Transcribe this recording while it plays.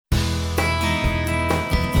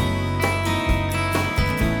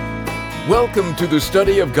Welcome to the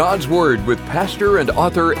study of God's Word with pastor and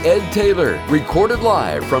author Ed Taylor, recorded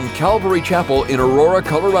live from Calvary Chapel in Aurora,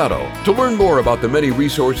 Colorado. To learn more about the many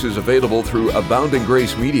resources available through Abounding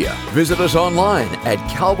Grace Media, visit us online at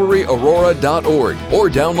calvaryaurora.org or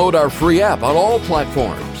download our free app on all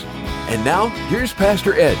platforms. And now, here's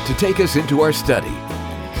Pastor Ed to take us into our study.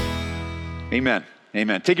 Amen.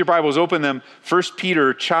 Amen. Take your Bibles, open them. 1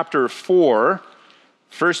 Peter chapter 4.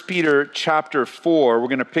 1 Peter chapter 4, we're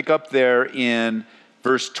going to pick up there in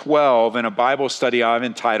verse 12 in a Bible study I've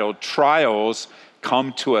entitled, Trials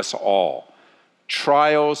Come to Us All.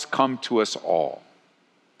 Trials come to us all.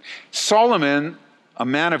 Solomon, a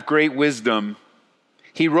man of great wisdom,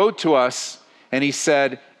 he wrote to us and he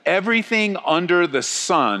said, everything under the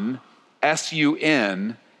sun,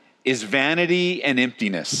 S-U-N, is vanity and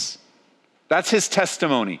emptiness. That's his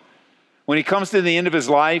testimony. When he comes to the end of his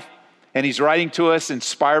life, and he's writing to us,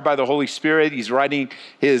 inspired by the Holy Spirit. He's writing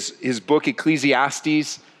his book,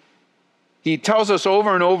 Ecclesiastes. He tells us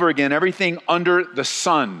over and over again, everything under the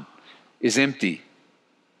sun is empty.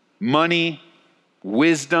 Money,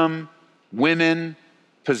 wisdom, women,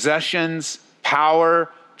 possessions,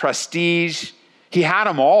 power, prestige. He had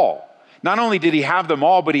them all. Not only did he have them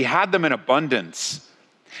all, but he had them in abundance.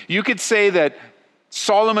 You could say that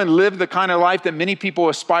Solomon lived the kind of life that many people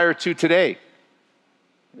aspire to today.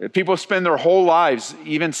 People spend their whole lives,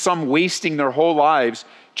 even some wasting their whole lives,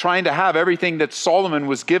 trying to have everything that Solomon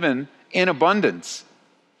was given in abundance.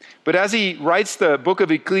 But as he writes the book of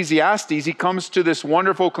Ecclesiastes, he comes to this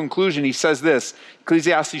wonderful conclusion. He says this,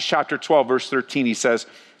 Ecclesiastes chapter 12, verse 13, he says,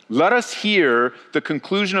 "Let us hear the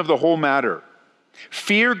conclusion of the whole matter.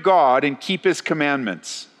 Fear God and keep his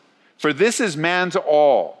commandments, for this is man's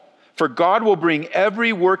all. For God will bring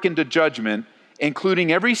every work into judgment,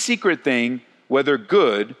 including every secret thing, whether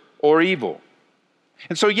good or evil."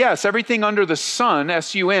 And so, yes, everything under the sun,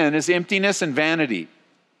 S-U-N, is emptiness and vanity.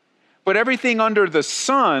 But everything under the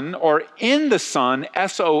sun, or in the sun,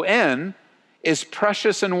 S-O-N, is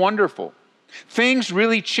precious and wonderful. Things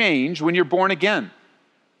really change when you're born again.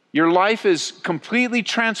 Your life is completely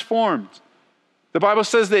transformed. The Bible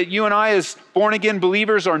says that you and I, as born-again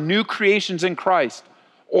believers, are new creations in Christ.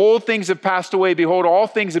 Old things have passed away. Behold, all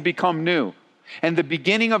things have become new. And the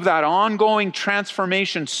beginning of that ongoing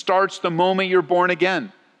transformation starts the moment you're born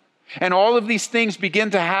again. And all of these things begin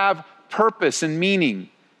to have purpose and meaning.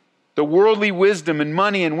 The worldly wisdom and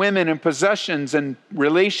money and women and possessions and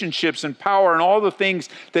relationships and power and all the things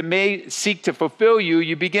that may seek to fulfill you,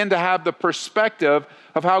 you begin to have the perspective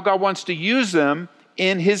of how God wants to use them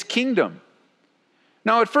in his kingdom.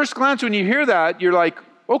 Now, at first glance, when you hear that, you're like,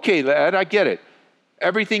 okay, lad, I get it.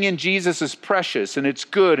 Everything in Jesus is precious and it's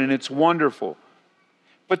good and it's wonderful.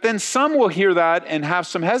 But then some will hear that and have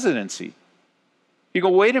some hesitancy. You go,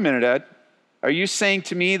 wait a minute, Ed. Are you saying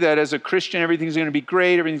to me that as a Christian, everything's going to be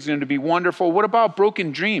great, everything's going to be wonderful? What about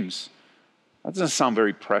broken dreams? That doesn't sound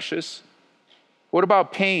very precious. What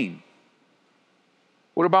about pain?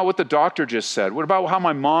 What about what the doctor just said? What about how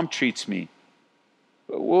my mom treats me?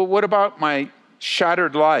 What about my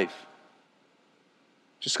shattered life?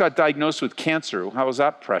 Just got diagnosed with cancer. How is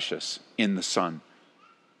that precious in the sun?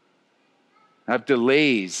 I have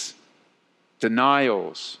delays,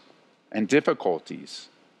 denials, and difficulties.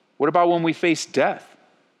 What about when we face death?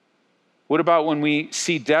 What about when we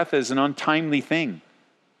see death as an untimely thing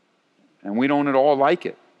and we don't at all like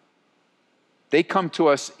it? They come to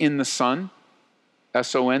us in the sun,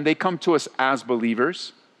 S-O-N. They come to us as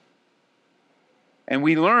believers. And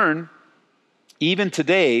we learn, even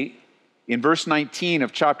today, in verse 19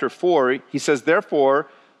 of chapter 4, he says, "Therefore,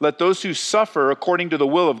 let those who suffer according to the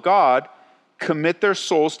will of God commit their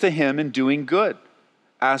souls to him in doing good,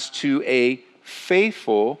 as to a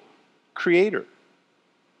faithful creator."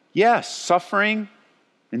 Yes, suffering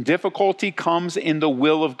and difficulty comes in the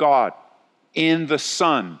will of God, in the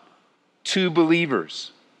Son, to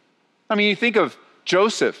believers. I mean, you think of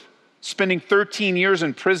Joseph spending 13 years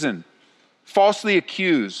in prison, falsely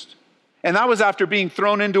accused, and that was after being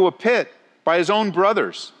thrown into a pit by his own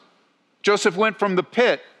brothers. Joseph went from the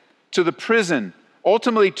pit to the prison,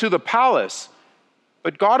 ultimately to the palace.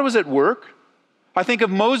 But God was at work. I think of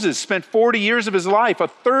Moses, spent 40 years of his life, a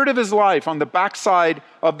third of his life on the backside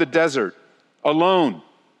of the desert, alone,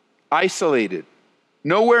 isolated,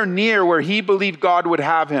 nowhere near where he believed God would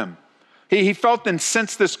have him. He felt and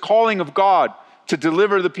sensed this calling of God to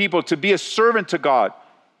deliver the people, to be a servant to God.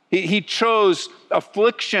 He chose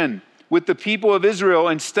affliction with the people of Israel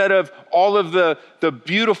instead of all of the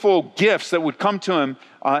beautiful gifts that would come to him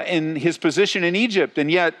in his position in Egypt.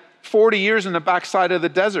 And yet 40 years in the backside of the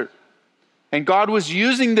desert. And God was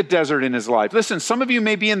using the desert in his life. Listen, some of you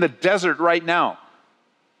may be in the desert right now.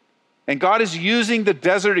 And God is using the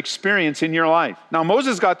desert experience in your life. Now,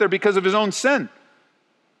 Moses got there because of his own sin.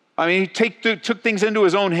 I mean, he took things into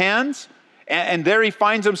his own hands, and there he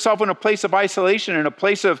finds himself in a place of isolation, in a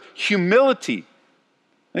place of humility.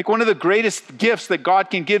 Like one of the greatest gifts that God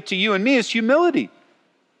can give to you and me is humility.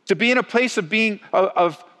 To be in a place of being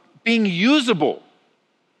usable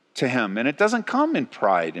to him. And it doesn't come in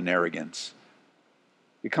pride and arrogance.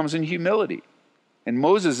 It comes in humility. And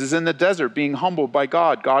Moses is in the desert being humbled by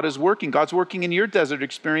God. God is working. God's working in your desert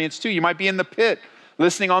experience too. You might be in the pit,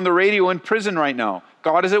 listening on the radio in prison right now.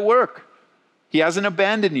 God is at work. He hasn't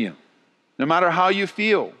abandoned you, no matter how you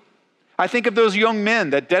feel. I think of those young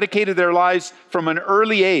men that dedicated their lives from an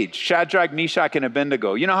early age, Shadrach, Meshach, and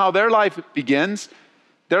Abednego. You know how their life begins?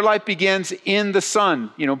 Their life begins in the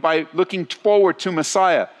Son, by looking forward to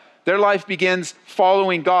Messiah. Their life begins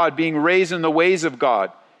following God, being raised in the ways of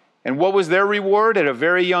God. And what was their reward at a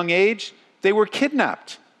very young age? They were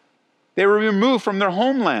kidnapped. They were removed from their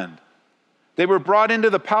homeland. They were brought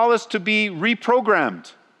into the palace to be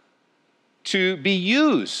reprogrammed, to be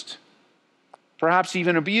used, perhaps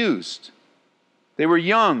even abused. They were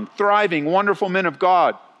young, thriving, wonderful men of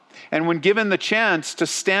God. And when given the chance to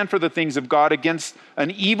stand for the things of God against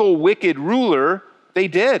an evil, wicked ruler, they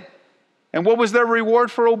did. And what was their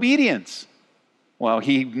reward for obedience? Well,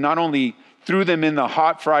 he not only threw them in the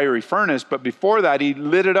hot, fiery furnace, but before that, he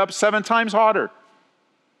lit it up 7 times hotter.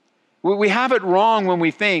 We have it wrong when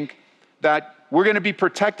we think that we're going to be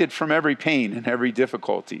protected from every pain and every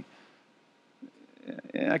difficulty.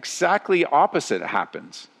 Exactly opposite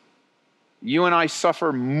happens. You and I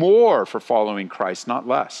suffer more for following Christ, not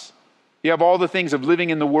less. You have all the things of living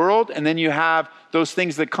in the world, and then you have those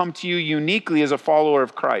things that come to you uniquely as a follower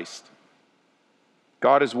of Christ.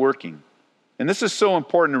 God is working. And this is so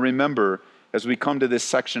important to remember as we come to this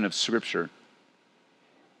section of Scripture.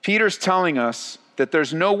 Peter's telling us that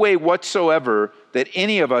there's no way whatsoever that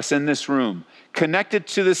any of us in this room, connected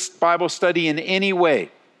to this Bible study in any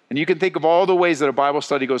way, and you can think of all the ways that a Bible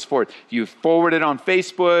study goes forward. You forward it on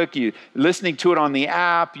Facebook, you're listening to it on the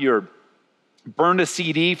app, you're burned a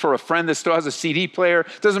CD for a friend that still has a CD player.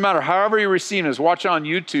 It doesn't matter. However you receive it, watch it on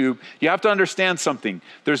YouTube. You have to understand something.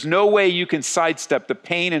 There's no way you can sidestep the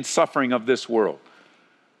pain and suffering of this world.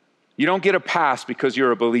 You don't get a pass because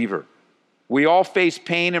you're a believer. We all face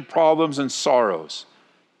pain and problems and sorrows.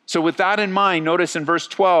 So with that in mind, notice in verse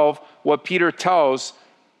 12 what Peter tells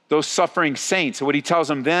those suffering saints, what he tells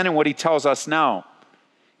them then and what he tells us now.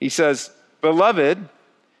 He says, "Beloved,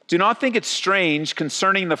 do not think it strange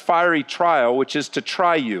concerning the fiery trial which is to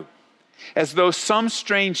try you, as though some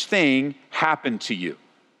strange thing happened to you."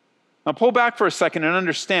 Now pull back for a second and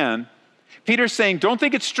understand. Peter's saying, don't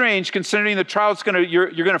think it's strange considering the trial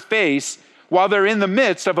you're going to face while they're in the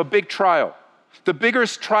midst of a big trial. The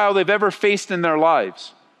biggest trial they've ever faced in their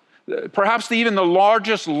lives. Perhaps even the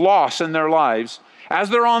largest loss in their lives. As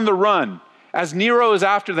they're on the run, as Nero is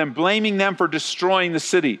after them, blaming them for destroying the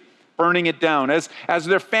city, burning it down, as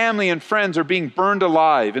their family and friends are being burned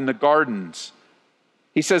alive in the gardens.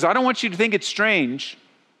 He says, I don't want you to think it's strange.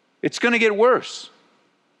 It's going to get worse.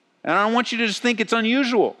 And I don't want you to just think it's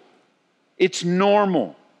unusual. It's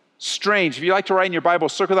normal. Strange. If you like to write in your Bible,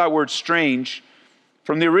 circle that word strange.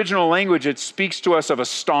 From the original language, it speaks to us of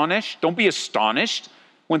astonished. Don't be astonished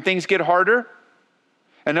when things get harder.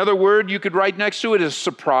 Another word you could write next to it is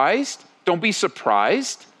surprised. Don't be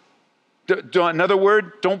surprised. Another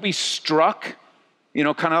word, don't be struck. Kind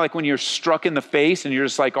of like when you're struck in the face and you're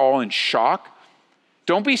just like all in shock.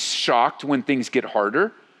 Don't be shocked when things get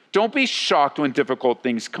harder. Don't be shocked when difficult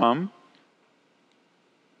things come.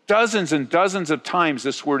 Dozens and dozens of times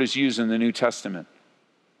this word is used in the New Testament.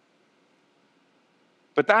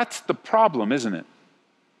 But that's the problem, isn't it?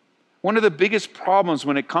 One of the biggest problems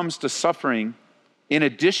when it comes to suffering, in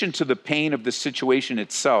addition to the pain of the situation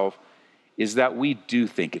itself, is that we do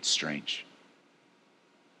think it's strange.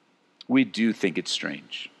 We do think it's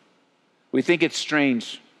strange. We think it's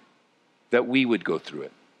strange that we would go through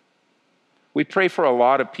it. We pray for a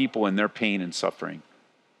lot of people in their pain and suffering.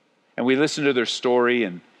 And we listen to their story,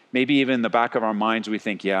 and maybe even in the back of our minds we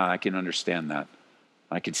think, yeah, I can understand that.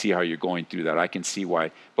 I can see how you're going through that. I can see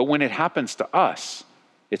why. But when it happens to us,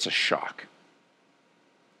 it's a shock.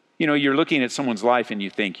 You're looking at someone's life and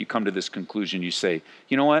you come to this conclusion, you say,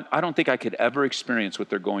 you know what? I don't think I could ever experience what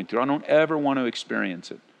they're going through. I don't ever want to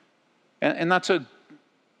experience it. And that's a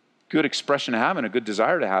good expression to have and a good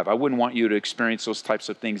desire to have. I wouldn't want you to experience those types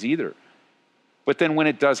of things either. But then when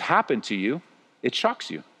it does happen to you, it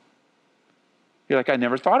shocks you. You're like, I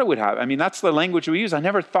never thought it would happen. I mean, that's the language we use. I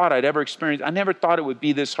never thought I'd ever experience. I never thought it would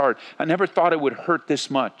be this hard. I never thought it would hurt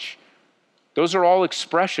this much. Those are all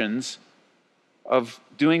expressions of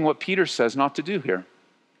doing what Peter says not to do here,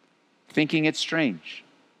 thinking it's strange.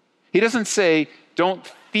 He doesn't say, don't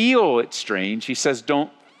feel it's strange. He says,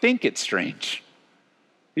 don't think it's strange.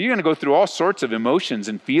 You're going to go through all sorts of emotions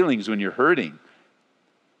and feelings when you're hurting.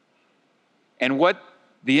 And what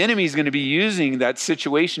the enemy is going to be using that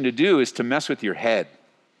situation to do is to mess with your head.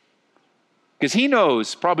 Because he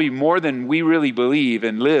knows probably more than we really believe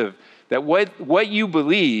and live that what you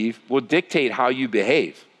believe will dictate how you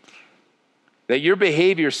behave. That your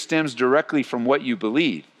behavior stems directly from what you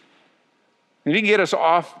believe. If he can get us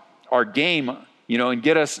off our game, and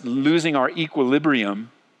get us losing our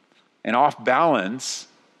equilibrium and off balance,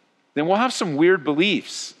 then we'll have some weird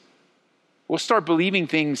beliefs. We'll start believing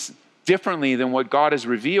things differently than what God has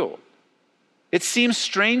revealed. It seems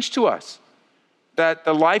strange to us that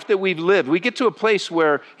the life that we've lived, we get to a place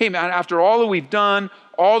where, hey man, after all that we've done,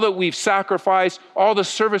 all that we've sacrificed, all the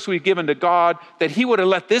service we've given to God, that he would have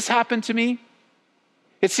let this happen to me?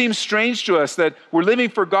 It seems strange to us that we're living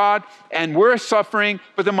for God and we're suffering,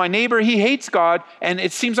 but then my neighbor, he hates God, and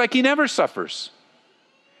it seems like he never suffers.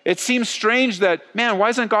 It seems strange that, man, why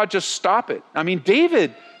doesn't God just stop it? I mean,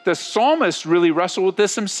 David, the psalmist, really wrestled with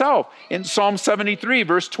this himself. In Psalm 73,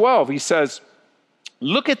 verse 12, he says,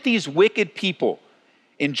 look at these wicked people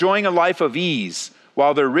enjoying a life of ease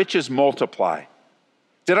while their riches multiply.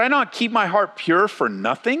 Did I not keep my heart pure for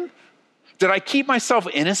nothing? Did I keep myself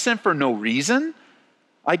innocent for no reason?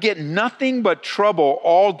 I get nothing but trouble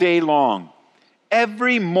all day long.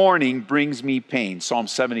 Every morning brings me pain. Psalm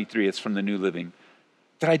 73, it's from the New Living.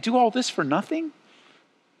 Did I do all this for nothing?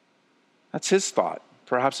 That's his thought.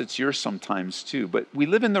 Perhaps it's yours sometimes too. But we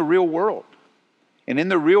live in the real world. And in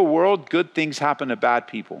the real world, good things happen to bad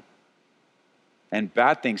people. And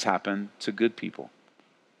bad things happen to good people.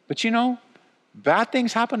 But bad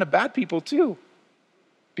things happen to bad people too.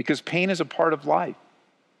 Because pain is a part of life.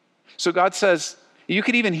 So God says, you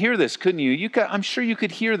could even hear this, couldn't you? I'm sure you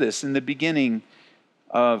could hear this in the beginning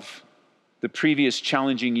of the previous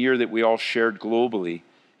challenging year that we all shared globally.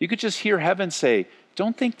 You could just hear heaven say,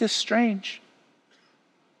 don't think this strange.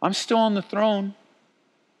 I'm still on the throne.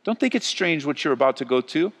 Don't think it's strange what you're about to go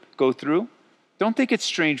through. Don't think it's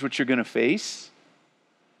strange what you're going to face,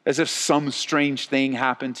 as if some strange thing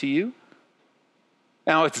happened to you.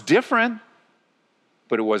 Now, it's different,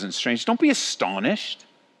 but it wasn't strange. Don't be astonished.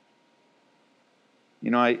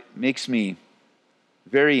 It makes me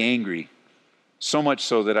very angry, so much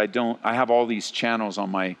so that I have all these channels on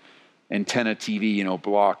my antenna TV,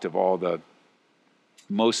 blocked of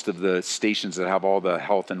most of the stations that have all the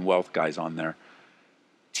health and wealth guys on there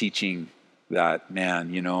teaching that,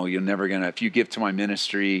 man, you're never if you give to my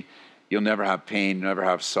ministry, you'll never have pain, never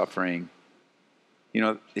have suffering.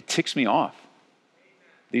 It ticks me off.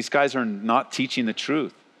 These guys are not teaching the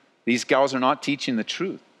truth. These gals are not teaching the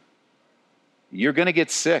truth. You're going to get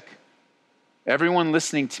sick. Everyone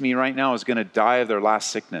listening to me right now is going to die of their last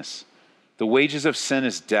sickness. The wages of sin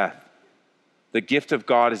is death. The gift of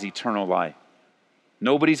God is eternal life.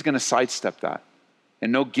 Nobody's going to sidestep that.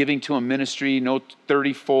 And no giving to a ministry, no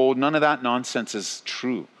 30-fold, none of that nonsense is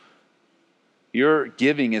true. Your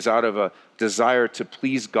giving is out of a desire to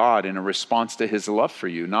please God in a response to his love for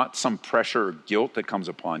you, not some pressure or guilt that comes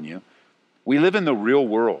upon you. We live in the real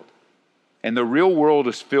world. And the real world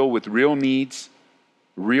is filled with real needs,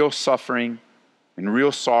 real suffering, and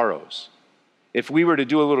real sorrows. If we were to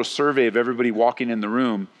do a little survey of everybody walking in the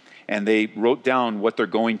room and they wrote down what they're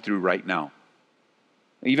going through right now,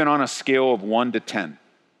 even on a scale of 1 to 10,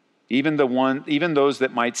 even those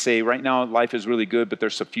that might say, right now life is really good, but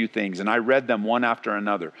there's a few things, and I read them one after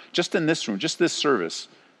another, just in this room, just this service,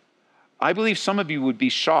 I believe some of you would be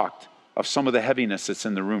shocked of some of the heaviness that's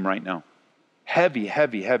in the room right now. Heavy,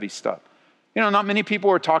 heavy, heavy stuff. Not many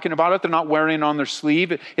people are talking about it. They're not wearing it on their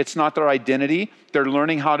sleeve. It's not their identity. They're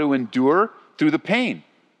learning how to endure through the pain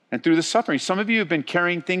and through the suffering. Some of you have been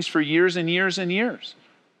carrying things for years and years and years.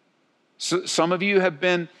 So some of you have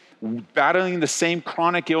been battling the same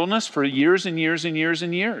chronic illness for years and years and years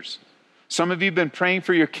and years. Some of you have been praying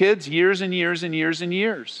for your kids years and years and years and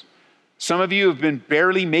years. Some of you have been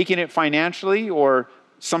barely making it financially, or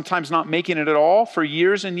sometimes not making it at all, for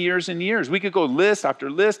years and years and years. We could go list after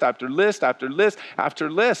list after list after list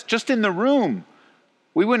after list, just in the room.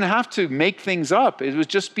 We wouldn't have to make things up. It would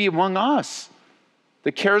just be among us,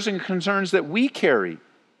 the cares and concerns that we carry.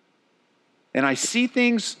 And I see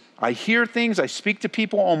things, I hear things, I speak to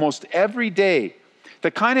people almost every day.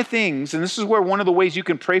 The kind of things, and this is where one of the ways you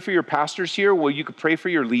can pray for your pastors here, well, you can pray for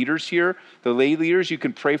your leaders here, the lay leaders, you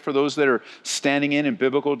can pray for those that are standing in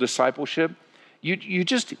biblical discipleship. You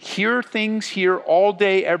just hear things here all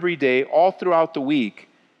day, every day, all throughout the week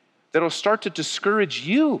that'll start to discourage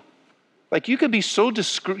you Like you could be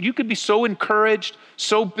so encouraged,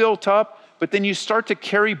 so built up, but then you start to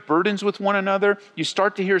carry burdens with one another. You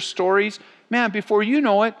start to hear stories. Man, before you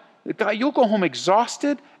know it, you'll go home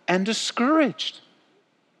exhausted and discouraged.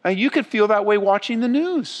 And you could feel that way watching the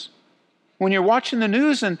news. When you're watching the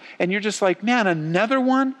news and you're just like, man,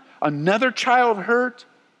 another child hurt,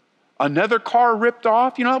 another car ripped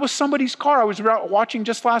off. You know, that was somebody's car. I was watching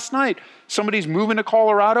just last night. Somebody's moving to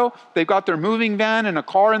Colorado. They've got their moving van and a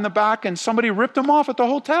car in the back, and somebody ripped them off at the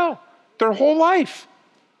hotel. Their whole life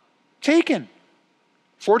taken.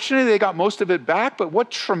 Fortunately, they got most of it back, but what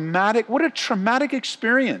a traumatic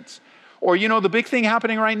experience. Or, you know, the big thing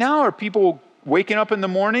happening right now are people waking up in the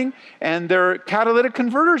morning and their catalytic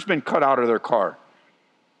converter's been cut out of their car.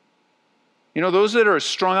 You know, those that are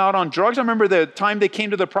strung out on drugs, I remember the time they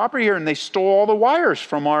came to the property here and they stole all the wires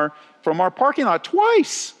from our parking lot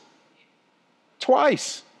twice.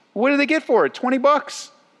 What did they get for it? $20.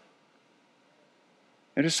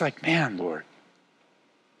 And it's like, man, Lord.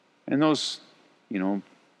 And those, you know,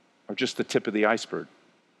 are just the tip of the iceberg.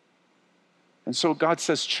 And so God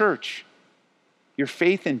says, church, your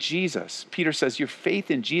faith in Jesus, Peter says, your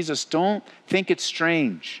faith in Jesus, don't think it's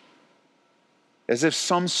strange. As if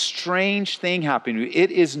some strange thing happened to you.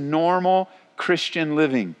 It is normal Christian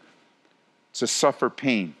living to suffer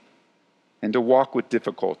pain and to walk with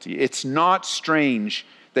difficulty. It's not strange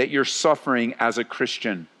that you're suffering as a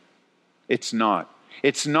Christian. It's not.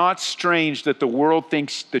 It's not strange that the world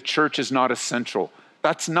thinks the church is not essential.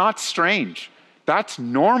 That's not strange. That's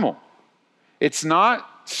normal. It's not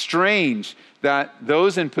strange that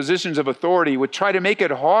those in positions of authority would try to make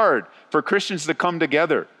it hard for Christians to come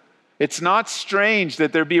together. It's not strange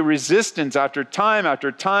that there be resistance after time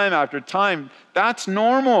after time after time. That's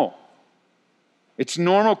normal. It's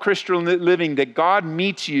normal Christian living that God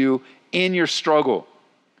meets you in your struggle.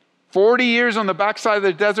 40 years on the backside of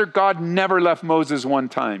the desert, God never left Moses one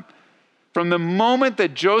time. From the moment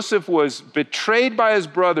that Joseph was betrayed by his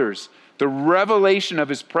brothers, the revelation of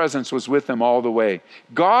his presence was with him all the way.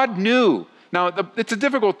 God knew. Now, it's a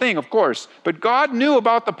difficult thing, of course, but God knew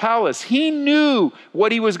about the palace. He knew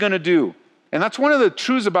what he was going to do. And that's one of the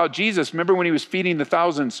truths about Jesus. Remember when he was feeding the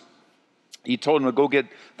thousands, he told them to go get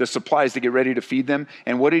the supplies to get ready to feed them.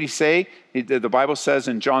 And what did he say? The Bible says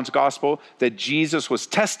in John's gospel that Jesus was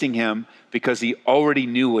testing him because he already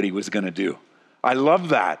knew what he was going to do. I love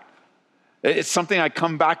that. It's something I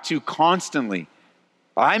come back to constantly.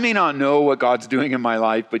 I may not know what God's doing in my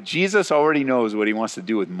life, but Jesus already knows what he wants to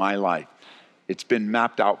do with my life. It's been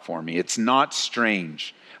mapped out for me. It's not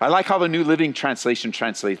strange. I like how the New Living Translation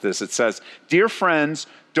translates this. It says, "Dear friends,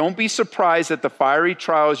 don't be surprised at the fiery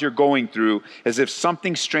trials you're going through as if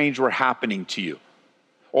something strange were happening to you."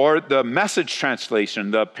 Or the Message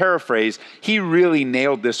translation, the paraphrase, he really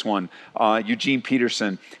nailed this one, Eugene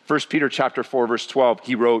Peterson. 1 Peter chapter 4, verse 12,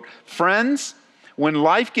 he wrote, "Friends, when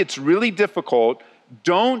life gets really difficult,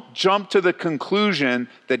 don't jump to the conclusion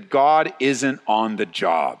that God isn't on the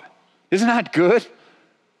job." Isn't that good?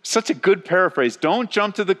 Such a good paraphrase. Don't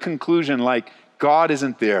jump to the conclusion like God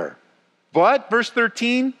isn't there. But, verse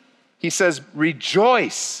 13, he says,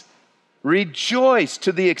 rejoice. Rejoice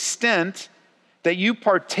to the extent that you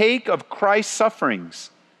partake of Christ's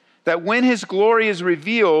sufferings, that when his glory is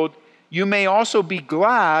revealed, you may also be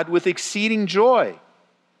glad with exceeding joy.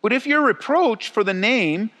 But if you're reproached for the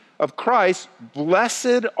name of Christ,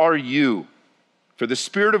 blessed are you, for the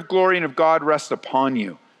Spirit of glory and of God rests upon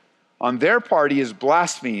you. On their part, he is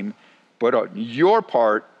blasphemed, but on your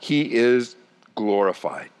part, he is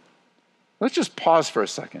glorified. Let's just pause for a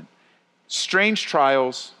second. Strange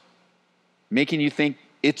trials, making you think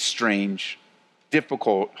it's strange,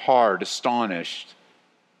 difficult, hard, astonished.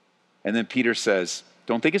 And then Peter says,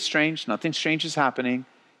 don't think it's strange. Nothing strange is happening.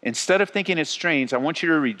 Instead of thinking it's strange, I want you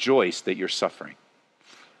to rejoice that you're suffering.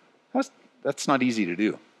 That's not easy to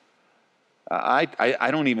do. I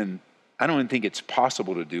don't even think it's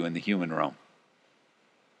possible to do in the human realm.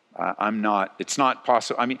 It's not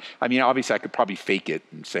possible. I mean, obviously I could probably fake it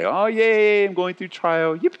and say, oh, yay, I'm going through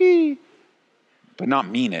trial, yippee, but not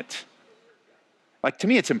mean it. Like, to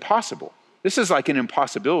me, it's impossible. This is like an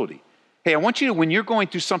impossibility. Hey, I want you to, when you're going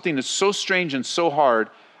through something that's so strange and so hard,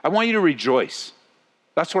 I want you to rejoice.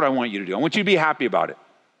 That's what I want you to do. I want you to be happy about it.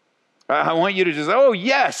 I want you to just, oh,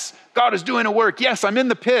 yes, God is doing a work. Yes, I'm in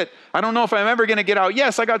the pit. I don't know if I'm ever going to get out.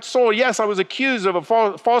 Yes, I got sold. Yes, I was accused of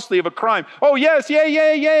falsely of a crime. Oh, yes, yay,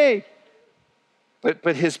 yay, yay.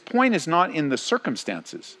 But his point is not in the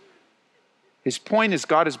circumstances. His point is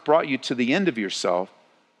God has brought you to the end of yourself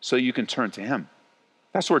so you can turn to him.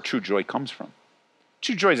 That's where true joy comes from.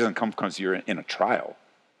 True joy doesn't come because you're in a trial.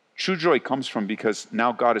 True joy comes from because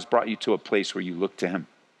now God has brought you to a place where you look to him.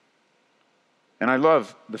 And I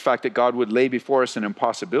love the fact that God would lay before us an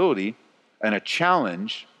impossibility and a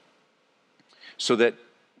challenge so that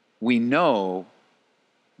we know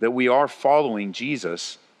that we are following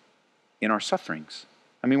Jesus in our sufferings.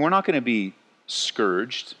 I mean, we're not going to be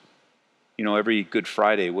scourged. You know, every Good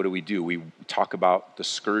Friday, what do? We talk about the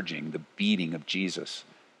scourging, the beating of Jesus.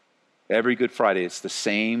 Every Good Friday, it's the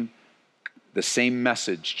same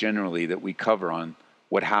message generally that we cover on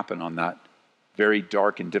what happened on that very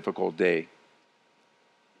dark and difficult day.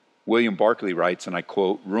 William Barclay writes, and I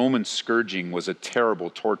quote, "Roman scourging was a terrible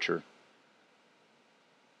torture."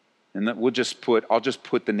 And that I'll just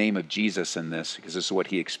put the name of Jesus in this because this is what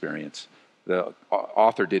he experienced. The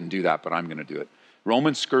author didn't do that, but I'm going to do it.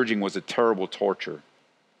 Roman scourging was a terrible torture.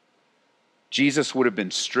 Jesus would have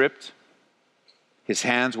been stripped. His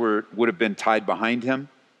hands would have been tied behind him,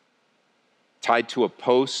 tied to a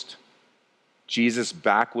post. Jesus'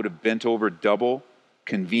 back would have bent over double,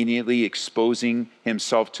 conveniently exposing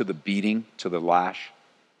himself to the beating, to the lash.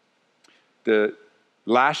 The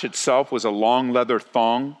lash itself was a long leather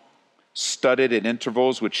thong, studded at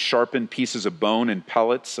intervals with sharpened pieces of bone and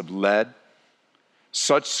pellets of lead.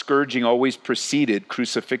 Such scourging always preceded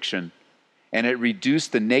crucifixion, and it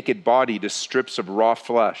reduced the naked body to strips of raw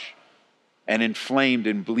flesh and inflamed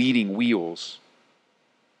and bleeding wheals.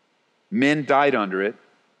 Men died under it,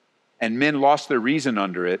 and men lost their reason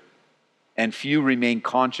under it, and few remained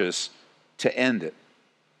conscious to end it.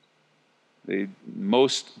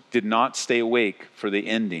 Most did not stay awake for the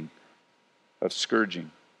ending of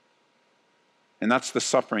scourging. And that's the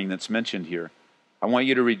suffering that's mentioned here. I want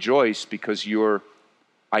you to rejoice because you're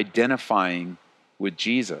identifying with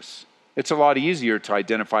Jesus. It's a lot easier to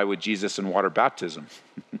identify with Jesus in water baptism.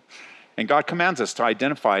 And God commands us to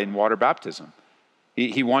identify in water baptism.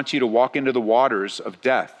 He wants you to walk into the waters of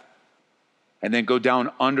death and then go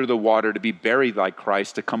down under the water to be buried like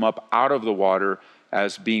Christ, to come up out of the water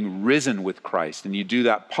as being risen with Christ. And you do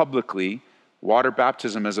that publicly, water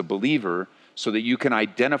baptism as a believer, so that you can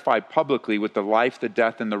identify publicly with the life, the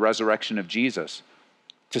death, and the resurrection of Jesus.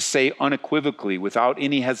 To say unequivocally, without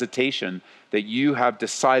any hesitation, that you have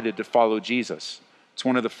decided to follow Jesus. It's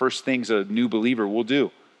one of the first things a new believer will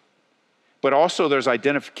do. But also there's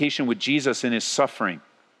identification with Jesus in his suffering.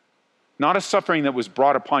 Not a suffering that was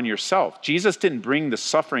brought upon yourself. Jesus didn't bring the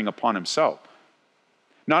suffering upon himself.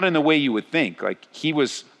 Not in the way you would think. Like, he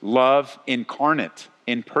was love incarnate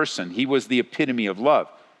in person. He was the epitome of love.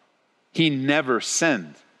 He never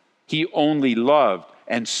sinned. He only loved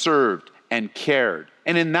and served and cared.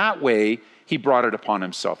 And in that way, he brought it upon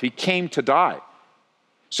himself. He came to die.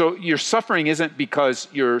 So your suffering isn't because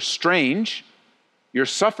you're strange. Your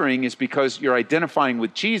suffering is because you're identifying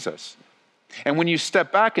with Jesus. And when you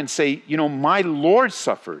step back and say, you know, my Lord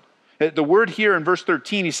suffered. The word here in verse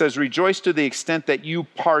 13, he says, rejoice to the extent that you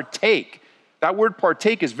partake. That word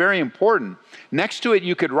partake is very important. Next to it,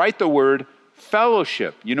 you could write the word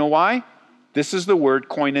fellowship. You know why? This is the word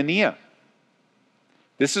koinonia.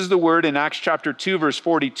 This is the word in Acts chapter 2, verse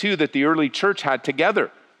 42 that the early church had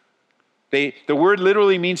together. The word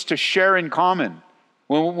literally means to share in common.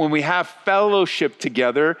 When we have fellowship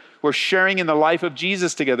together, we're sharing in the life of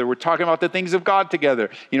Jesus together. We're talking about the things of God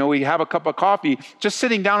together. You know, we have a cup of coffee. Just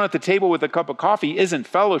sitting down at the table with a cup of coffee isn't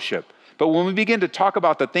fellowship. But when we begin to talk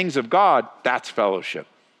about the things of God, that's fellowship.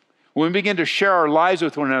 When we begin to share our lives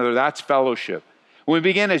with one another, that's fellowship. When we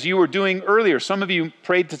begin, as you were doing earlier, some of you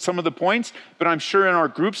prayed to some of the points, but I'm sure in our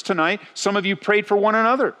groups tonight, some of you prayed for one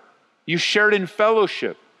another. You shared in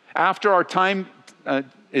fellowship. After our time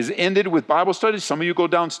is ended with Bible studies, some of you go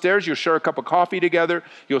downstairs, you'll share a cup of coffee together,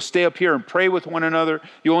 you'll stay up here and pray with one another,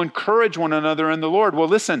 you'll encourage one another in the Lord. Well,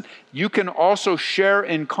 listen, you can also share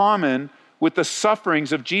in common with the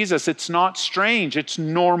sufferings of Jesus. It's not strange, it's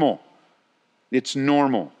normal. It's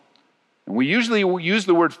normal. And we usually use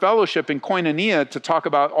the word fellowship and koinonia to talk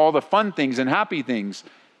about all the fun things and happy things,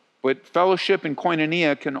 but fellowship and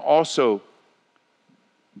koinonia can also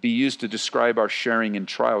be used to describe our sharing in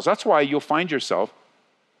trials. That's why you'll find yourself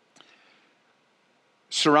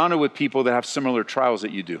surrounded with people that have similar trials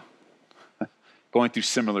that you do, going through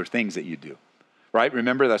similar things that you do, right?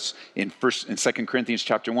 Remember, that's in 2 Corinthians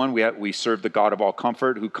chapter 1, we serve the God of all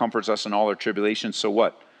comfort, who comforts us in all our tribulations. So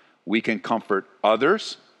what? We can comfort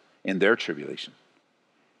others in their tribulation.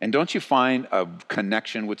 And don't you find a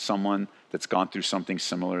connection with someone that's gone through something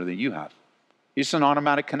similar that you have? It's an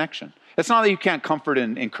automatic connection. It's not that you can't comfort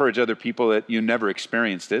and encourage other people that you never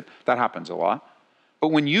experienced it. That happens a lot. But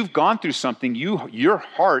when you've gone through something, your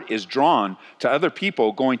heart is drawn to other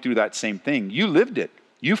people going through that same thing. You lived it.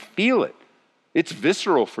 You feel it. It's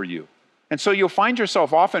visceral for you. And so you'll find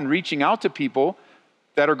yourself often reaching out to people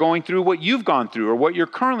that are going through what you've gone through or what you're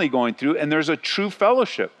currently going through, and there's a true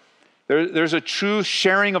fellowship. There's a true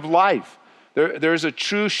sharing of life. There's a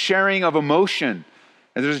true sharing of emotion.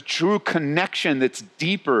 And there's a true connection that's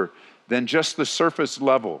deeper than just the surface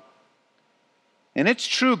level. And it's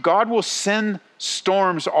true, God will send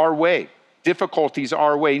storms our way, difficulties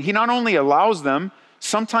our way. He not only allows them,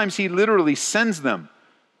 sometimes he literally sends them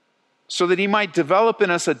so that he might develop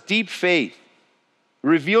in us a deep faith,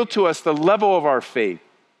 reveal to us the level of our faith,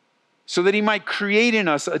 so that he might create in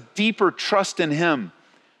us a deeper trust in him,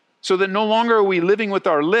 so that no longer are we living with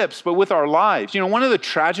our lips, but with our lives. You know, one of the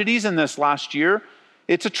tragedies in this last year,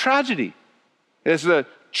 it's a tragedy. As the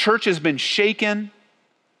church has been shaken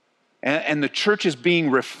and the church is being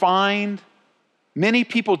refined, many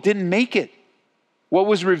people didn't make it. What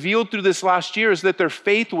was revealed through this last year is that their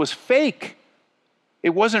faith was fake. It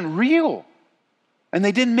wasn't real. And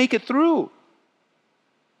they didn't make it through.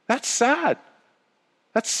 That's sad.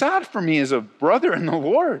 That's sad for me as a brother in the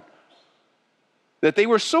Lord. That they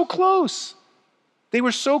were so close. They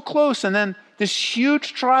were so close. And then this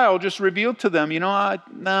huge trial just revealed to them,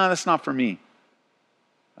 that's not for me.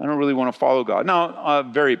 I don't really want to follow God. Now, a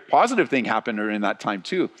very positive thing happened during that time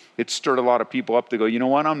too. It stirred a lot of people up to go, you know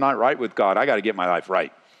what? I'm not right with God. I got to get my life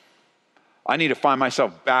right. I need to find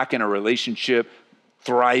myself back in a relationship,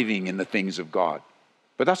 thriving in the things of God.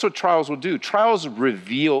 But that's what trials will do. Trials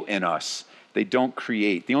reveal in us. They don't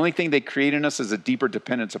create. The only thing they create in us is a deeper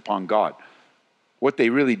dependence upon God. What they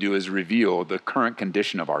really do is reveal the current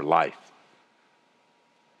condition of our life.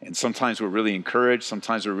 And sometimes we're really encouraged,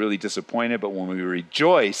 sometimes we're really disappointed, but when we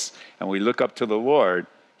rejoice and we look up to the Lord,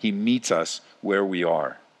 he meets us where we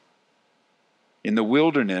are. In the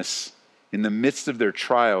wilderness, in the midst of their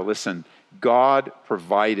trial, listen, God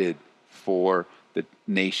provided for the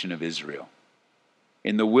nation of Israel.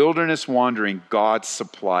 In the wilderness wandering, God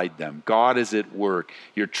supplied them. God is at work.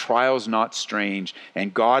 Your trial's not strange,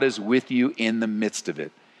 and God is with you in the midst of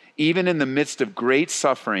it. Even in the midst of great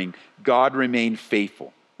suffering, God remained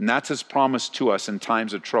faithful. And that's his promise to us in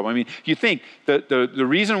times of trouble. I mean, you think the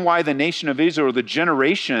reason why the nation of Israel, the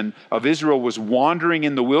generation of Israel was wandering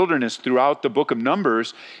in the wilderness throughout the book of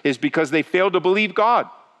Numbers is because they failed to believe God.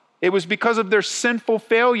 It was because of their sinful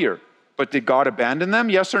failure. But did God abandon them?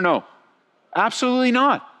 Yes or no? Absolutely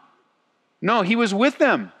not. No, he was with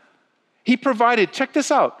them. He provided, check this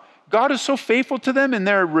out. God is so faithful to them in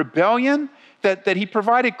their rebellion that he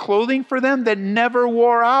provided clothing for them that never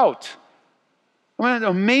wore out. I mean, an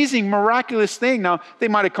amazing, miraculous thing. Now, they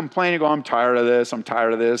might have complained and go, I'm tired of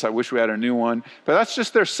this. I wish we had a new one. But that's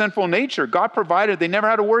just their sinful nature. God provided. They never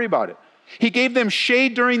had to worry about it. He gave them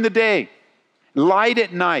shade during the day, light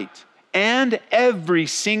at night, and every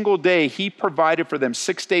single day he provided for them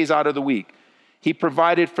 6 days out of the week. He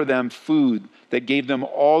provided for them food that gave them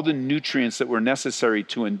all the nutrients that were necessary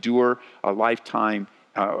to endure a lifetime,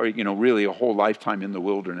 really a whole lifetime in the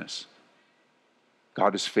wilderness.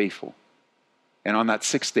 God is faithful. And on that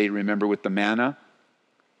 6th day, remember with the manna,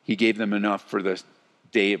 he gave them enough for the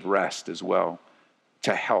day of rest as well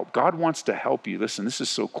to help. God wants to help you. Listen, this is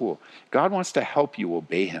so cool. God wants to help you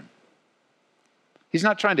obey him. He's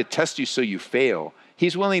not trying to test you so you fail.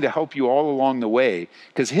 He's willing to help you all along the way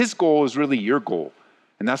because his goal is really your goal,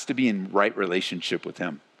 and that's to be in right relationship with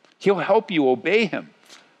him. He'll help you obey him.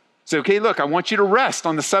 Say, okay, look, I want you to rest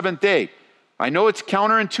on the 7th day. I know it's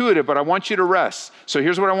counterintuitive, but I want you to rest. So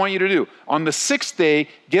here's what I want you to do. On the 6th day,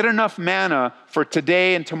 get enough manna for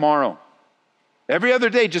today and tomorrow. Every other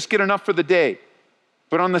day, just get enough for the day.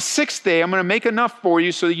 But on the 6th day, I'm going to make enough for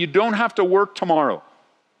you so that you don't have to work tomorrow.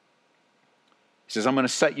 He says, I'm going to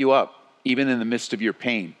set you up even in the midst of your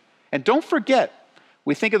pain. And don't forget,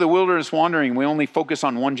 we think of the wilderness wandering, we only focus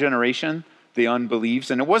on one generation, the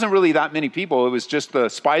unbeliefs. And it wasn't really that many people. It was just the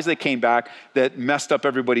spies that came back that messed up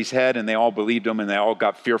everybody's head, and they all believed them, and they all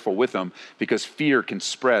got fearful with them because fear can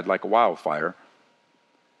spread like a wildfire.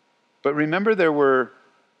 But remember, there were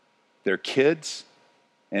their kids,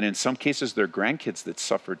 and in some cases, their grandkids that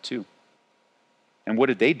suffered too. And what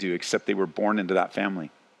did they do except they were born into that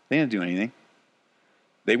family? They didn't do anything.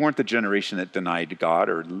 They weren't the generation that denied God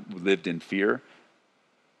or lived in fear.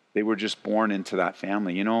 They were just born into that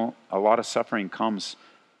family. You know, a lot of suffering comes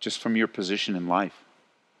just from your position in life,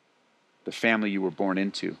 the family you were born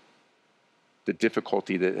into, the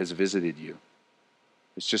difficulty that has visited you.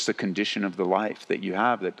 It's just a condition of the life that you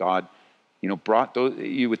have that God, brought those.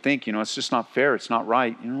 You would think, it's just not fair. It's not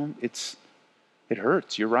right. It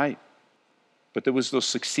hurts. You're right. But there was those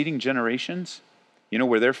succeeding generations,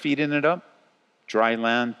 where their feet ended up, dry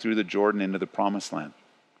land through the Jordan into the promised land.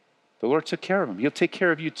 The Lord took care of them. He'll take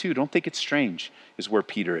care of you too. Don't think it's strange, is where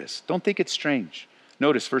Peter is. Don't think it's strange.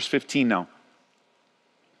 Notice verse 15 now.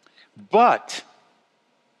 But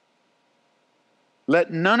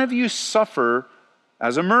let none of you suffer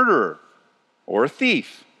as a murderer, or a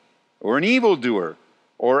thief, or an evildoer,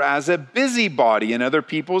 or as a busybody in other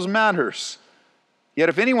people's matters. Yet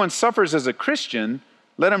if anyone suffers as a Christian,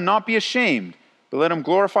 let him not be ashamed, but let him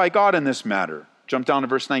glorify God in this matter. Jump down to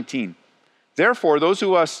verse 19. Therefore, those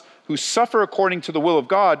who suffer according to the will of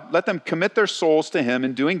God, let them commit their souls to him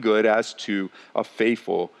in doing good as to a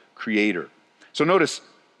faithful Creator. So notice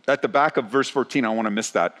at the back of verse 14, I want to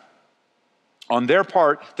miss that. On their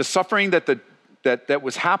part, the suffering that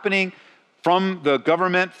was happening from the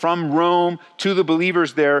government, from Rome, to the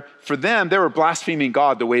believers there, for them, they were blaspheming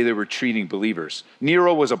God the way they were treating believers.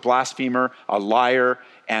 Nero was a blasphemer, a liar,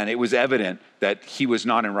 and it was evident that he was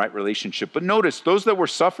not in right relationship. But notice, those that were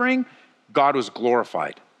suffering, God was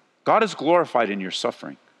glorified. God is glorified in your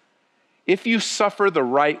suffering. If you suffer the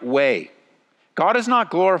right way, God is not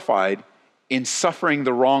glorified in suffering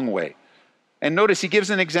the wrong way. And notice he gives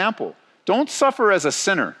an example. Don't suffer as a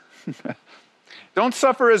sinner. Don't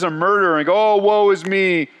suffer as a murderer and go, oh, woe is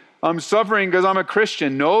me. I'm suffering because I'm a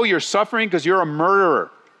Christian. No, you're suffering because you're a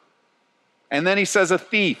murderer. And then he says a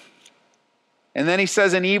thief. And then he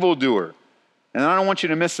says an evildoer. And I don't want you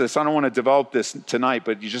to miss this. I don't want to develop this tonight,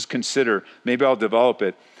 but you just consider, maybe I'll develop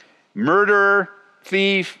it. Murderer,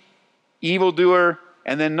 thief, evildoer,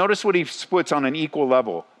 and then notice what he puts on an equal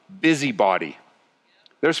level. Busybody.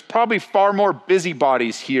 There's probably far more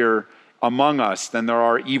busybodies here among us than there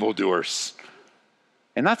are evildoers.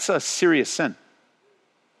 And that's a serious sin.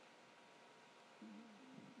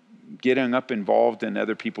 Getting up involved in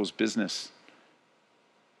other people's business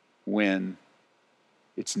when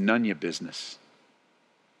it's none of your business.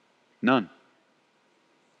 None.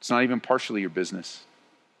 It's not even partially your business.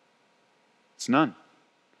 It's none.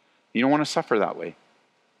 You don't want to suffer that way.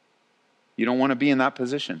 You don't want to be in that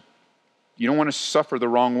position. You don't want to suffer the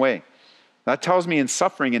wrong way. That tells me in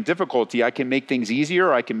suffering and difficulty, I can make things easier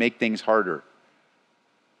or I can make things harder.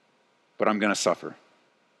 But I'm going to suffer.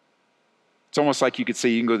 It's almost like you could say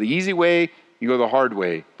you can go the easy way, you can go the hard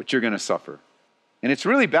way, but you're going to suffer. And it's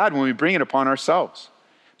really bad when we bring it upon ourselves.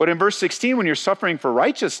 But in verse 16, when you're suffering for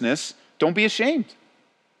righteousness, don't be ashamed.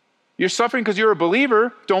 You're suffering because you're a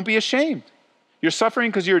believer, don't be ashamed. You're suffering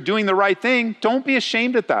because you're doing the right thing, don't be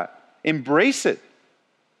ashamed at that. Embrace it.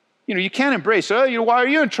 You can't embrace, why are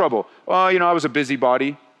you in trouble? Oh, I was a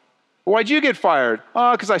busybody. Why'd you get fired?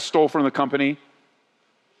 Oh, because I stole from the company.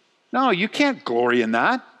 No, you can't glory in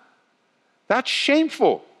that. That's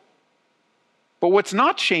shameful. But what's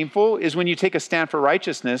not shameful is when you take a stand for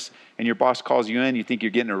righteousness and your boss calls you in, you think you're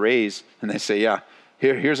getting a raise, and they say, yeah,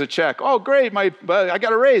 here's a check. Oh, great, I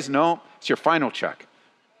got a raise. No, it's your final check.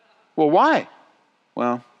 Well, why?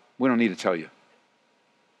 Well, we don't need to tell you.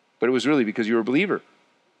 But it was really because you were a believer.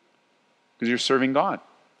 Because you're serving God.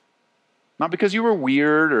 Not because you were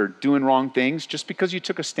weird or doing wrong things, just because you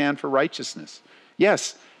took a stand for righteousness.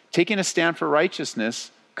 Yes, taking a stand for righteousness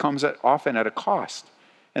comes often at a cost.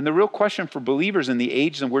 And the real question for believers in the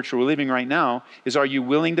age in which we're living right now is, are you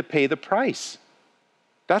willing to pay the price?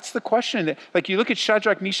 That's the question. Like you look at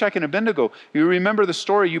Shadrach, Meshach, and Abednego. You remember the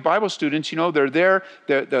story, you Bible students, they're there,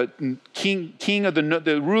 the king of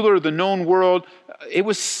the ruler of the known world. It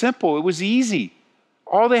was simple. It was easy.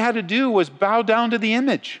 All they had to do was bow down to the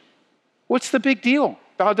image. What's the big deal?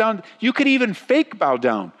 Bow down. You could even fake bow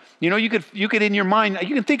down. You could in your mind,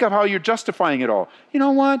 you can think of how you're justifying it all. You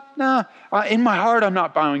know what? Nah, in my heart, I'm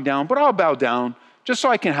not bowing down, but I'll bow down just so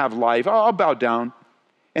I can have life. I'll bow down.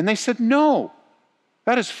 And they said, no,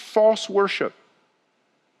 that is false worship.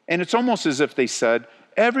 And it's almost as if they said,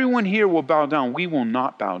 everyone here will bow down. We will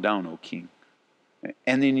not bow down, O king.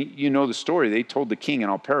 And then you know the story. They told the king,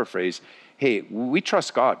 and I'll paraphrase, hey, we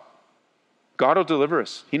trust God. God will deliver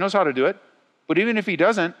us. He knows how to do it. But even if he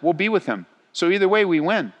doesn't, we'll be with him. So either way, we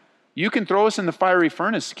win. You can throw us in the fiery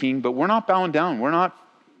furnace, king, but we're not bowing down. We're not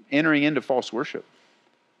entering into false worship.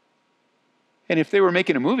 And if they were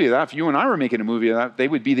making a movie of that, if you and I were making a movie of that, they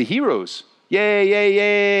would be the heroes. Yay, yay,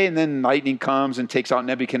 yay. And then lightning comes and takes out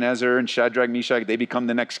Nebuchadnezzar and Shadrach, Meshach. They become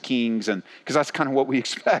the next kings. And because that's kind of what we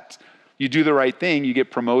expect. You do the right thing, you get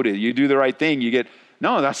promoted. You do the right thing, you get...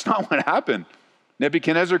 No, that's not what happened.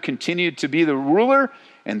 Nebuchadnezzar continued to be the ruler,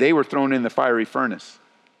 and they were thrown in the fiery furnace.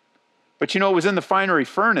 But it was in the fiery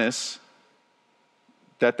furnace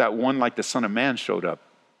that one like the Son of Man showed up,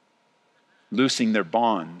 loosing their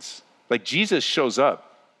bonds. Like Jesus shows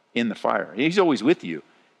up in the fire. He's always with you,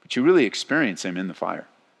 but you really experience him in the fire.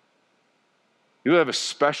 You have a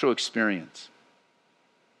special experience.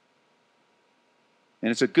 And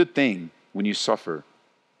it's a good thing when you suffer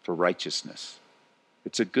for righteousness.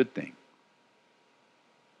 It's a good thing.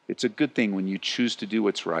 It's a good thing when you choose to do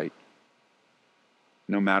what's right,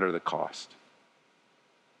 no matter the cost.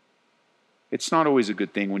 It's not always a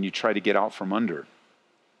good thing when you try to get out from under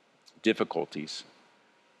difficulties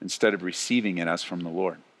instead of receiving it as from the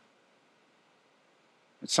Lord.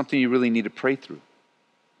 It's something you really need to pray through.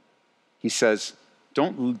 He says,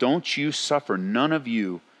 don't you suffer, none of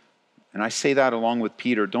you, and I say that along with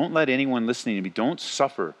Peter, don't let anyone listening to me, don't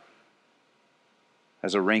suffer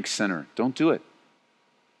as a rank sinner. Don't do it.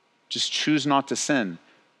 Just choose not to sin.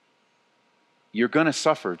 You're going to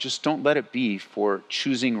suffer. Just don't let it be for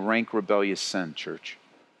choosing rank rebellious sin, church.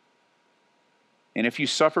 And if you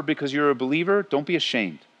suffer because you're a believer, don't be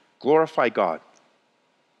ashamed. Glorify God.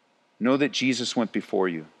 Know that Jesus went before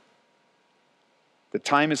you. The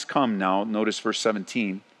time has come now. Notice verse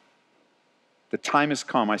 17. The time has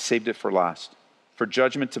come, I saved it for last, for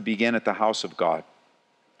judgment to begin at the house of God.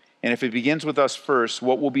 And if it begins with us first,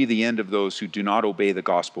 what will be the end of those who do not obey the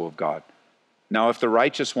gospel of God? Now, if the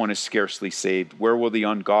righteous one is scarcely saved, where will the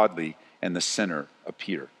ungodly and the sinner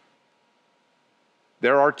appear?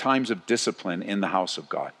 There are times of discipline in the house of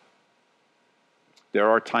God. There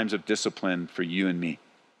are times of discipline for you and me.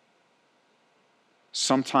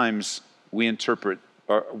 Sometimes we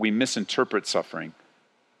misinterpret suffering,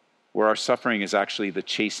 where our suffering is actually the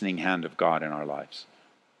chastening hand of God in our lives.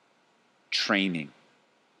 Training,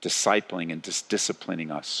 discipling, and disciplining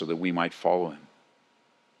us so that we might follow him.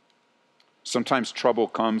 Sometimes trouble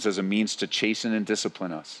comes as a means to chasten and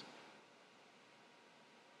discipline us.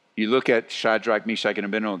 You look at Shadrach, Meshach, and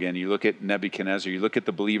Abednego again. You look at Nebuchadnezzar. You look at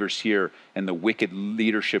the believers here and the wicked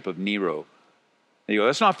leadership of Nero. And you go,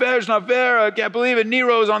 that's not fair, it's not fair. I can't believe it.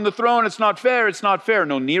 Nero's on the throne. It's not fair, it's not fair.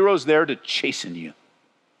 No, Nero's there to chasten you.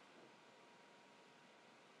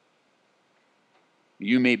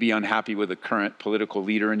 You may be unhappy with the current political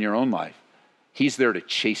leader in your own life. He's there to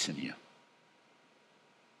chasten you.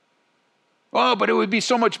 Oh, but it would be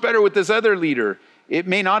so much better with this other leader. It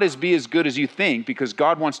may not be as good as you think because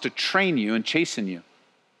God wants to train you and chasten you.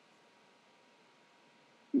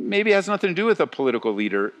 Maybe it has nothing to do with a political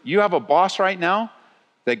leader. You have a boss right now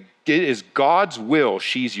that it is God's will.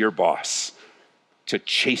 She's your boss to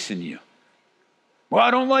chasten you. Well, I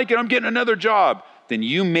don't like it. I'm getting another job. Then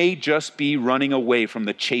you may just be running away from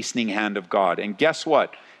the chastening hand of God. And guess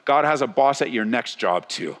what? God has a boss at your next job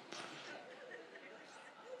too.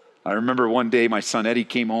 I remember one day my son Eddie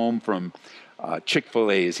came home from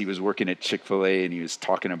Chick-fil-A. He was working at Chick-fil-A and he was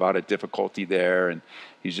talking about a difficulty there and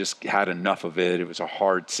he just had enough of it. It was a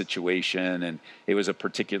hard situation and it was a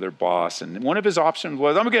particular boss. And one of his options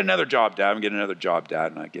was, I'm going to get another job, Dad. I'm going to get another job,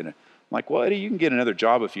 Dad. And I'm like, well, Eddie, you can get another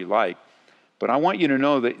job if you like. But I want you to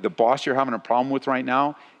know that the boss you're having a problem with right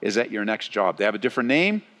now is at your next job. They have a different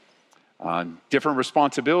name, different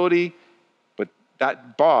responsibility, but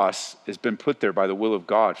that boss has been put there by the will of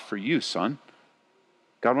God for you, son.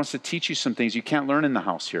 God wants to teach you some things you can't learn in the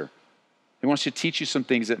house here. He wants to teach you some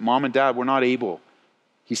things that mom and dad were not able.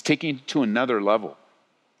 He's taking you to another level.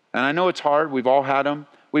 And I know it's hard. We've all had them.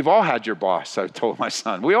 We've all had your boss, I told my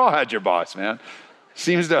son. We all had your boss, man.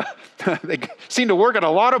 They seem to work at a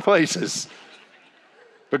lot of places.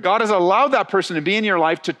 But God has allowed that person to be in your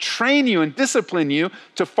life to train you and discipline you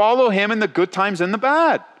to follow him in the good times and the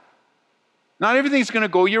bad. Not everything's going to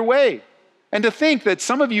go your way. And to think that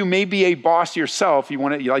some of you may be a boss yourself, you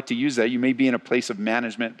like to use that, you may be in a place of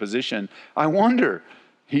management position. I wonder,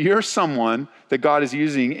 you're someone that God is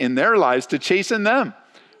using in their lives to chasten them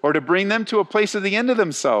or to bring them to a place of the end of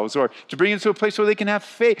themselves or to bring them to a place where they can have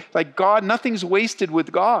faith. Like God, nothing's wasted with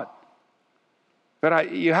God.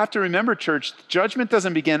 But you have to remember, church, judgment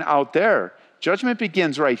doesn't begin out there. Judgment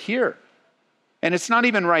begins right here. And it's not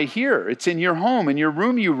even right here. It's in your home, in your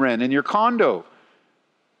room you rent, in your condo,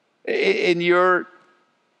 in your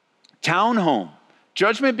townhome.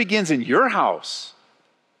 Judgment begins in your house.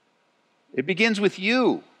 It begins with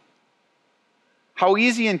you. How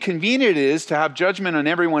easy and convenient it is to have judgment on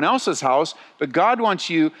everyone else's house, but God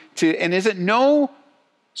wants you to, and is it no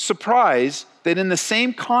surprise that in the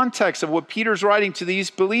same context of what Peter's writing to these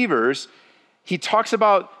believers, he talks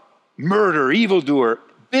about murder, evildoer,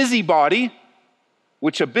 busybody,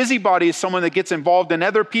 which a busybody is someone that gets involved in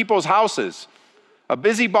other people's houses. A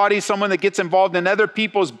busybody is someone that gets involved in other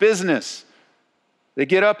people's business. They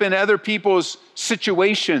get up in other people's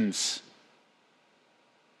situations.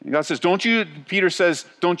 And God says, Peter says,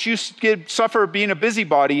 don't you suffer being a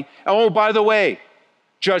busybody. Oh, by the way,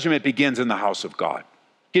 judgment begins in the house of God.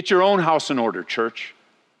 Get your own house in order, church.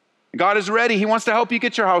 God is ready. He wants to help you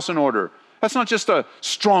get your house in order. That's not just a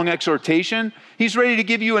strong exhortation. He's ready to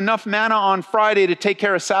give you enough manna on Friday to take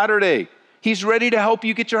care of Saturday. He's ready to help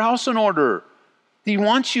you get your house in order. He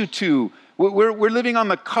wants you to, We're living on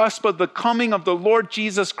the cusp of the coming of the Lord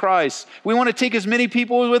Jesus Christ. We want to take as many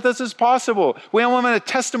people with us as possible. We want a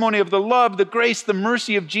testimony of the love, the grace, the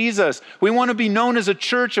mercy of Jesus. We want to be known as a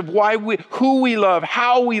church of who we love,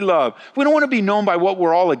 how we love. We don't want to be known by what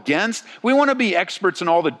we're all against. We want to be experts in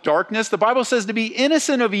all the darkness. The Bible says to be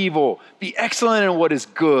innocent of evil, be excellent in what is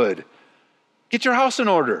good. Get your house in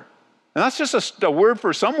order. And that's just a word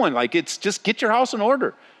for someone. Like, it's just get your house in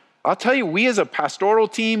order. I'll tell you, we as a pastoral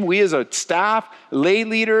team, we as a staff, lay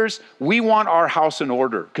leaders, we want our house in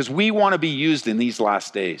order because we want to be used in these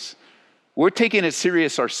last days. We're taking it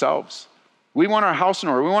serious ourselves. We want our house in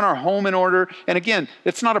order. We want our home in order. And again,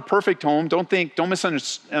 it's not a perfect home. Don't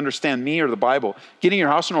misunderstand me or the Bible. Getting your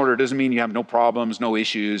house in order doesn't mean you have no problems, no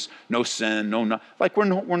issues, no sin, like we're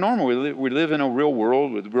normal. We live in a real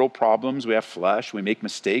world with real problems. We have flesh. We make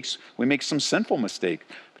mistakes. We make some sinful mistakes.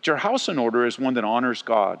 But your house in order is one that honors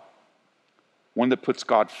God. One that puts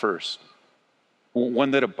God first,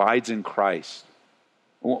 one that abides in Christ,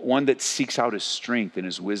 one that seeks out his strength and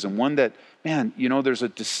his wisdom, one that, there's a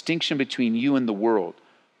distinction between you and the world.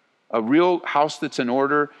 A real house that's in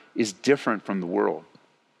order is different from the world.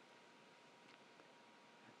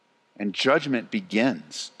 And judgment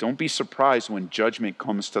begins. Don't be surprised when judgment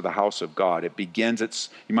comes to the house of God. It begins,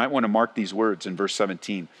 you might want to mark these words in verse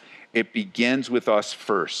 17. It begins with us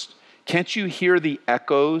first. Can't you hear the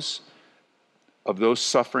echoes of those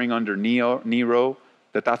suffering under Nero,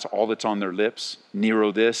 that's all that's on their lips?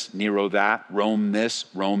 Nero this, Nero that, Rome this,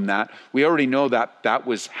 Rome that. We already know that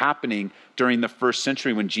was happening during the first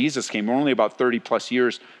century when Jesus came. We're only about 30 plus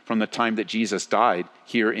years from the time that Jesus died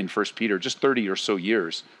here in 1 Peter, just 30 or so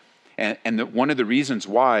years. And one of the reasons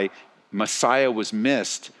why Messiah was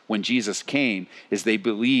missed when Jesus came is they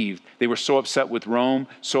believed, they were so upset with Rome,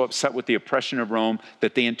 so upset with the oppression of Rome,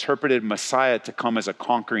 that they interpreted Messiah to come as a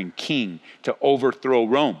conquering king to overthrow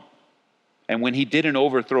Rome. And when he didn't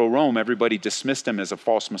overthrow Rome, everybody dismissed him as a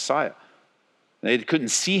false Messiah. They couldn't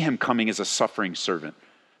see him coming as a suffering servant.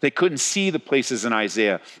 They couldn't see the places in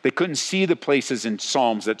Isaiah. They couldn't see the places in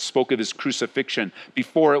Psalms that spoke of his crucifixion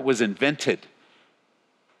before it was invented.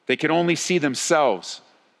 They could only see themselves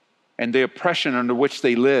and the oppression under which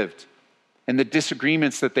they lived, and the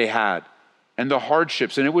disagreements that they had, and the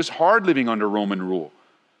hardships. And it was hard living under Roman rule.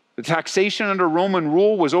 The taxation under Roman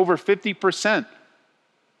rule was over 50%.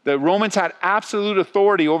 The Romans had absolute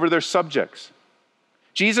authority over their subjects.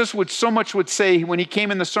 Jesus would say when he came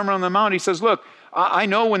in the Sermon on the Mount, he says, look, I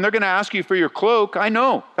know when they're going to ask you for your cloak, I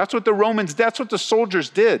know. That's what the soldiers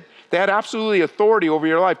did. They had absolutely authority over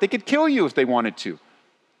your life. They could kill you if they wanted to.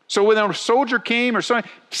 So when a soldier came or someone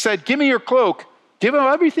said, give me your cloak, give them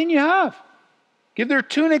everything you have. Give their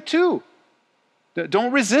tunic too.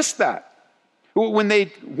 Don't resist that. When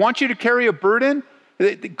they want you to carry a burden,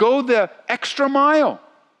 go the extra mile.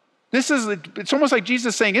 It's almost like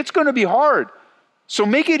Jesus saying, it's going to be hard. So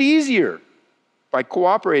make it easier by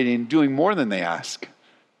cooperating and doing more than they ask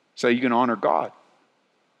so you can honor God.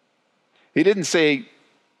 He didn't say,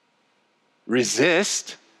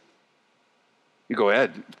 resist. You go,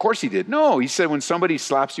 Ed, of course he did. No, he said when somebody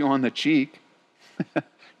slaps you on the cheek,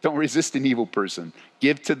 don't resist an evil person.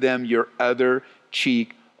 Give to them your other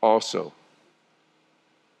cheek also.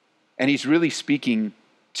 And he's really speaking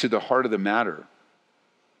to the heart of the matter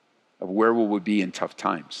of where will we be in tough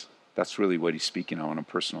times. That's really what he's speaking on a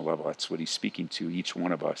personal level. That's what he's speaking to each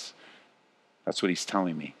one of us. That's what he's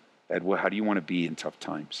telling me. Ed, how do you want to be in tough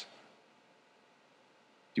times?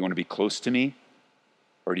 Do you want to be close to me,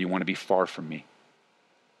 or do you want to be far from me?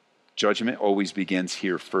 Judgment always begins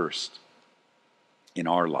here first, in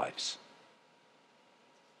our lives.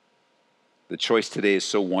 The choice today is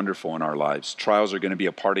so wonderful in our lives. Trials are going to be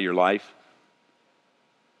a part of your life.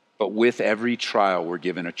 But with every trial, we're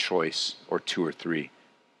given a choice, or two or three.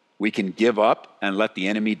 We can give up and let the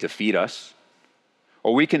enemy defeat us.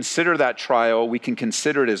 Or we consider that trial, we can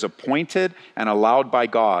consider it as appointed and allowed by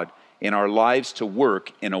God in our lives to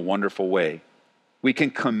work in a wonderful way. We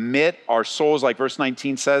can commit our souls, like verse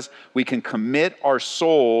 19 says, we can commit our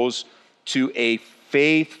souls to a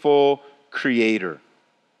faithful Creator.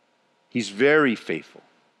 He's very faithful.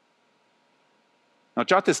 Now,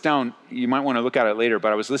 jot this down. You might want to look at it later,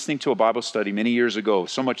 but I was listening to a Bible study many years ago,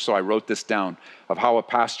 so much so I wrote this down, of how a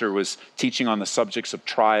pastor was teaching on the subjects of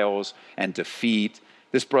trials and defeat.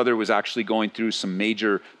 This brother was actually going through some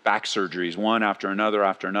major back surgeries, one after another,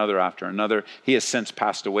 after another, after another. He has since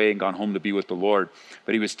passed away and gone home to be with the Lord.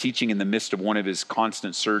 But he was teaching in the midst of one of his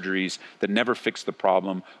constant surgeries that never fixed the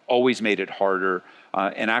problem, always made it harder.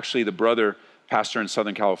 And actually the brother, pastor in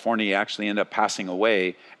Southern California, actually ended up passing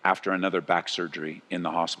away after another back surgery in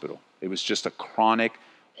the hospital. It was just a chronic,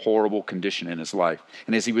 horrible condition in his life.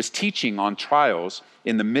 And as he was teaching on trials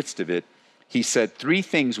in the midst of it, he said 3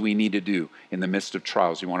 things we need to do in the midst of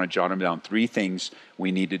trials. You want to jot them down. 3 things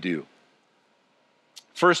we need to do.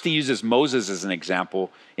 First, he uses Moses as an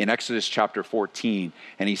example in Exodus chapter 14.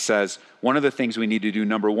 And he says, one of the things we need to do,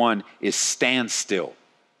 number 1, is stand still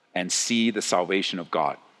and see the salvation of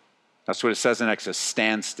God. That's what it says in Exodus,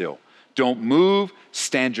 stand still. Don't move,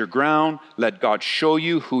 stand your ground, let God show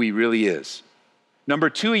you who he really is. Number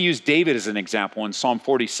 2, he used David as an example in Psalm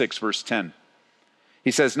 46, verse 10.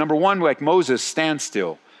 He says, number 1, like Moses, stand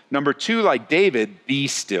still. Number 2, like David, be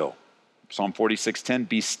still. Psalm 46:10,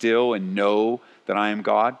 be still and know that I am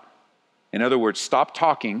God. In other words, stop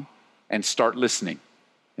talking and start listening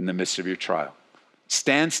in the midst of your trial.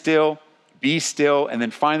 Stand still, be still, and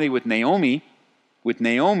then finally with Naomi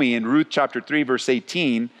in Ruth chapter 3, verse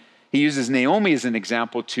 18, he uses Naomi as an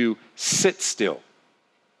example to sit still.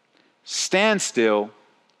 Stand still,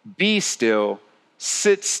 be still,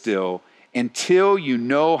 sit still, until you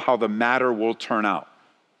know how the matter will turn out.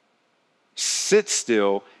 Sit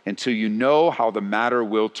still until you know how the matter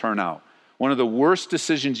will turn out. One of the worst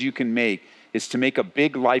decisions you can make is to make a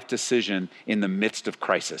big life decision in the midst of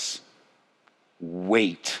crisis.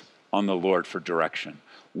 Wait on the Lord for direction.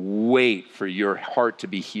 Wait for your heart to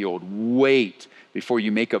be healed. Wait before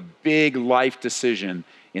you make a big life decision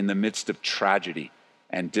in the midst of tragedy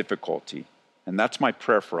and difficulty. And that's my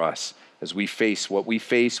prayer for us as we face what we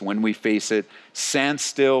face, when we face it. Stand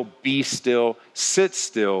still, be still, sit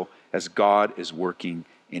still as God is working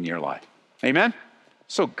in your life. Amen?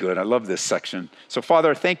 So good. I love this section. So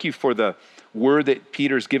Father, I thank you for the word that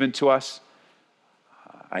Peter's given to us.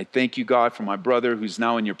 I thank you, God, for my brother who's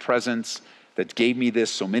now in your presence that gave me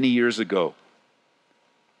this so many years ago.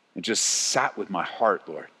 It just sat with my heart,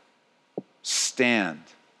 Lord. Stand,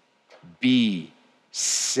 be,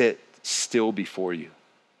 sit still before you.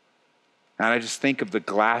 And I just think of the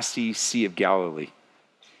glassy Sea of Galilee,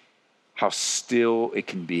 how still it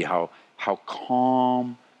can be, how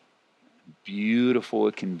calm, beautiful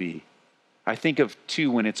it can be. I think of,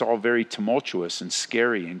 too, when it's all very tumultuous and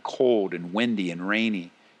scary and cold and windy and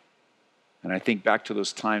rainy. And I think back to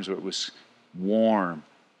those times where it was warm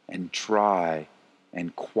and dry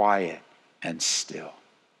and quiet and still.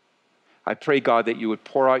 I pray, God, that you would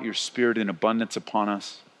pour out your Spirit in abundance upon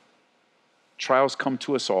us. Trials come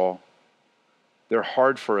to us all. They're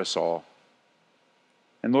hard for us all.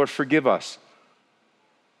 And Lord, forgive us.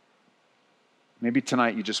 Maybe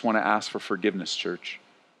tonight you just want to ask for forgiveness, church.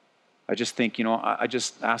 I just think, I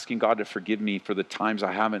just asking God to forgive me for the times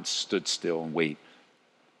I haven't stood still and wait.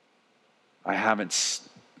 I haven't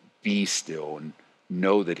be still and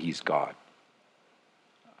know that he's God.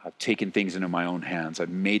 I've taken things into my own hands. I've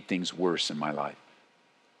made things worse in my life.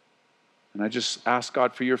 And I just ask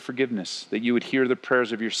God for your forgiveness, that you would hear the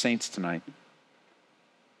prayers of your saints tonight.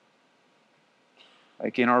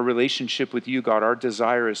 Like in our relationship with you, God, our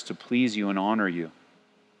desire is to please you and honor you.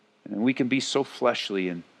 And we can be so fleshly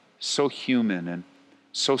and so human and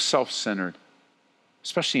so self-centered,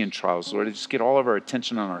 especially in trials, Lord. Just get all of our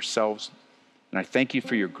attention on ourselves. And I thank you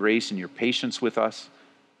for your grace and your patience with us.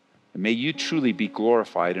 And may you truly be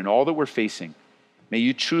glorified in all that we're facing. May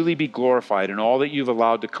you truly be glorified in all that you've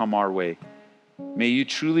allowed to come our way. May you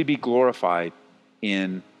truly be glorified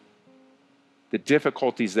in the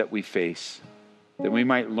difficulties that we face, that we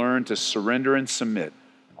might learn to surrender and submit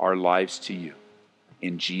our lives to you.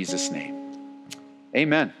 In Jesus' name.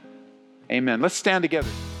 Amen. Amen. Let's stand together.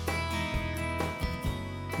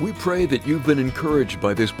 We pray that you've been encouraged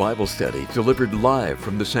by this Bible study delivered live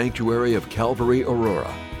from the sanctuary of Calvary,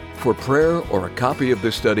 Aurora. For prayer or a copy of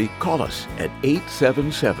this study, call us at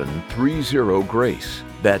 877-30-GRACE.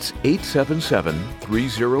 That's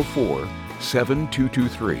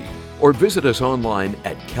 877-304-7223. Or visit us online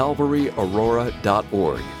at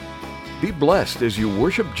calvaryaurora.org. Be blessed as you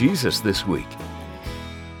worship Jesus this week.